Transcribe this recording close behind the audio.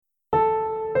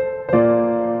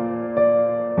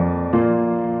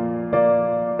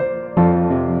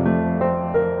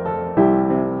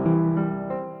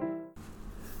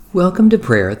Welcome to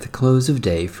prayer at the close of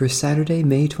day for Saturday,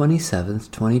 May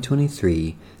 27th,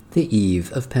 2023, the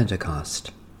eve of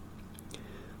Pentecost.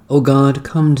 O God,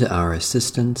 come to our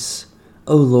assistance.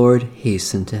 O Lord,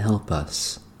 hasten to help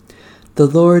us. The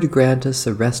Lord grant us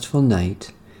a restful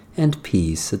night and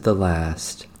peace at the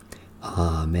last.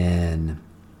 Amen.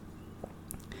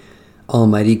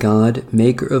 Almighty God,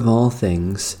 maker of all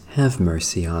things, have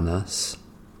mercy on us.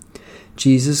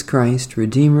 Jesus Christ,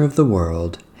 Redeemer of the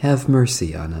world, have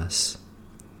mercy on us.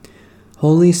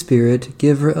 Holy Spirit,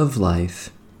 giver of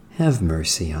life, have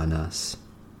mercy on us.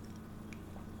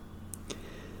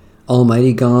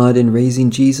 Almighty God, in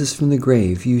raising Jesus from the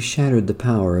grave, you shattered the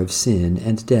power of sin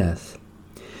and death.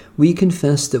 We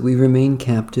confess that we remain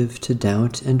captive to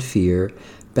doubt and fear,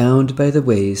 bound by the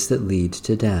ways that lead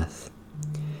to death.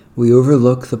 We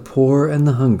overlook the poor and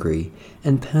the hungry,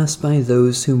 and pass by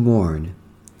those who mourn.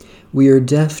 We are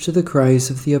deaf to the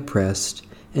cries of the oppressed,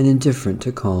 and indifferent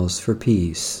to calls for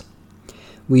peace.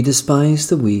 We despise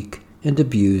the weak and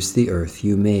abuse the earth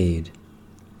you made.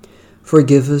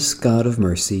 Forgive us, God of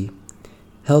mercy.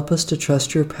 Help us to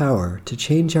trust your power to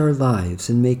change our lives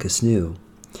and make us new,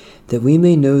 that we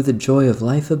may know the joy of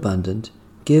life abundant,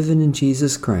 given in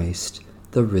Jesus Christ,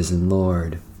 the risen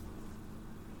Lord.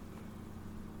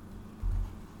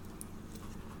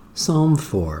 Psalm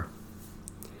 4.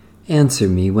 Answer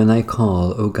me when I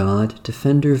call, O God,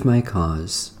 defender of my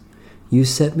cause. You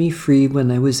set me free when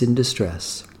I was in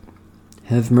distress.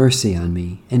 Have mercy on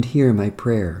me and hear my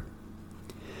prayer.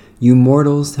 You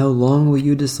mortals, how long will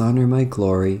you dishonor my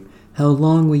glory? How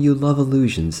long will you love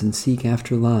illusions and seek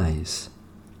after lies?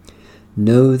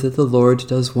 Know that the Lord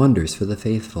does wonders for the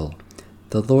faithful.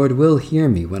 The Lord will hear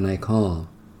me when I call.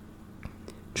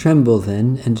 Tremble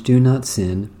then and do not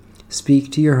sin. Speak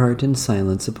to your heart in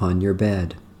silence upon your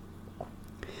bed.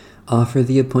 Offer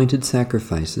the appointed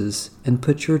sacrifices, and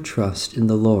put your trust in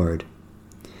the Lord.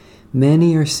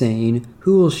 Many are saying,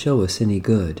 who will show us any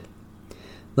good?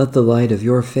 Let the light of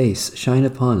your face shine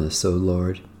upon us, O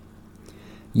Lord.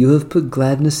 You have put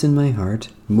gladness in my heart,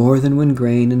 more than when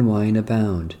grain and wine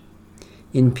abound.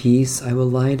 In peace I will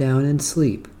lie down and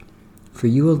sleep, for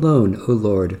you alone, O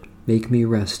Lord, make me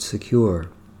rest secure.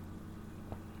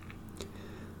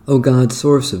 O God,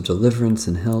 source of deliverance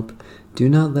and help, do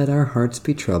not let our hearts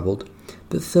be troubled,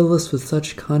 but fill us with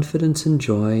such confidence and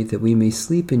joy that we may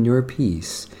sleep in your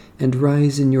peace and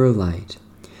rise in your light.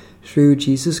 Through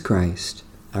Jesus Christ,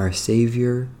 our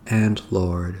Savior and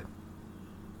Lord.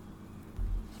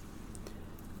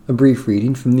 A brief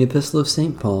reading from the Epistle of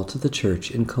St. Paul to the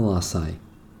Church in Colossae.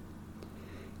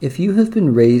 If you have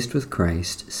been raised with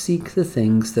Christ, seek the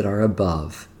things that are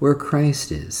above, where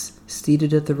Christ is,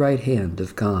 seated at the right hand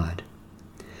of God.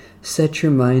 Set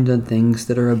your mind on things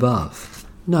that are above,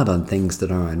 not on things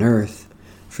that are on earth,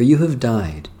 for you have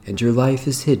died, and your life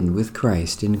is hidden with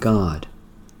Christ in God.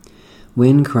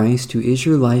 When Christ, who is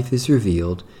your life, is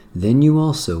revealed, then you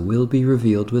also will be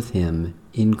revealed with him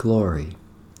in glory.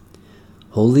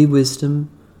 Holy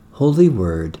wisdom, holy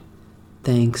word,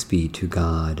 thanks be to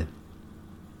God.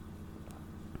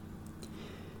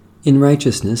 In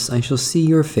righteousness I shall see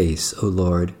your face, O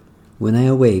Lord. When I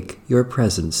awake, your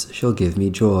presence shall give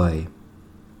me joy.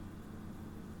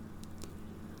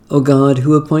 O God,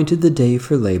 who appointed the day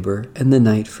for labor and the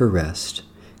night for rest,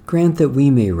 grant that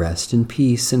we may rest in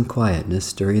peace and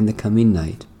quietness during the coming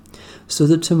night, so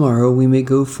that tomorrow we may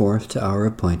go forth to our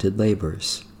appointed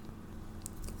labors.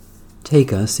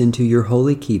 Take us into your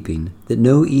holy keeping, that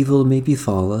no evil may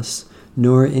befall us,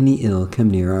 nor any ill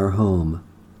come near our home.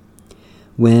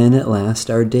 When at last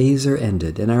our days are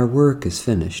ended and our work is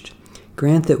finished,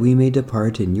 grant that we may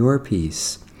depart in your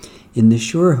peace, in the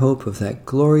sure hope of that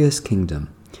glorious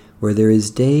kingdom, where there is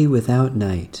day without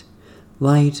night,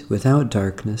 light without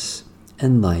darkness,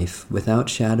 and life without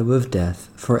shadow of death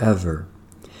forever.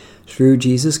 Through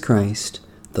Jesus Christ,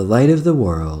 the light of the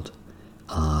world.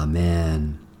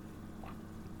 Amen.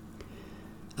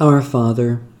 Our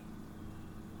Father,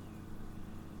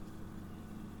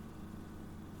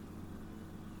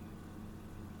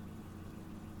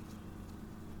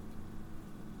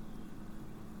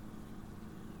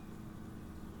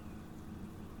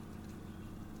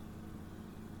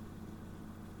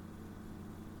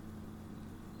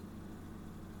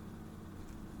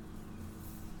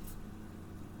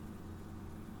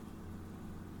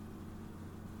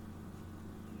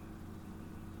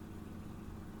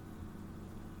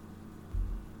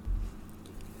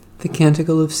 the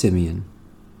Canticle of Simeon.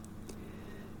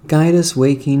 Guide us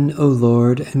waking, O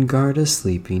Lord, and guard us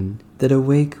sleeping, that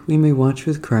awake we may watch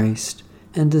with Christ,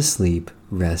 and asleep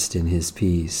rest in his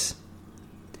peace.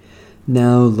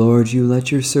 Now, Lord, you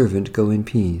let your servant go in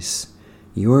peace.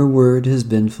 Your word has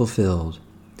been fulfilled.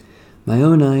 My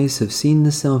own eyes have seen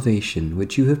the salvation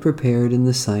which you have prepared in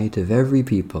the sight of every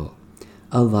people,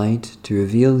 a light to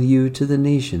reveal you to the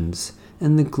nations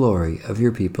and the glory of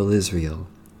your people Israel.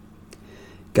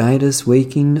 Guide us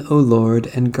waking, O Lord,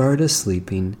 and guard us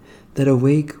sleeping, that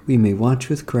awake we may watch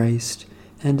with Christ,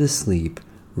 and asleep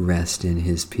rest in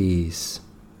his peace.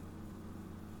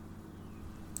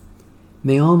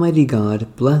 May Almighty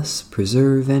God bless,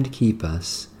 preserve, and keep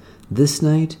us, this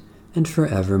night and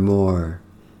forevermore.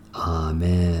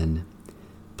 Amen.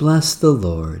 Bless the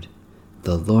Lord.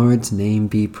 The Lord's name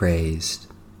be praised.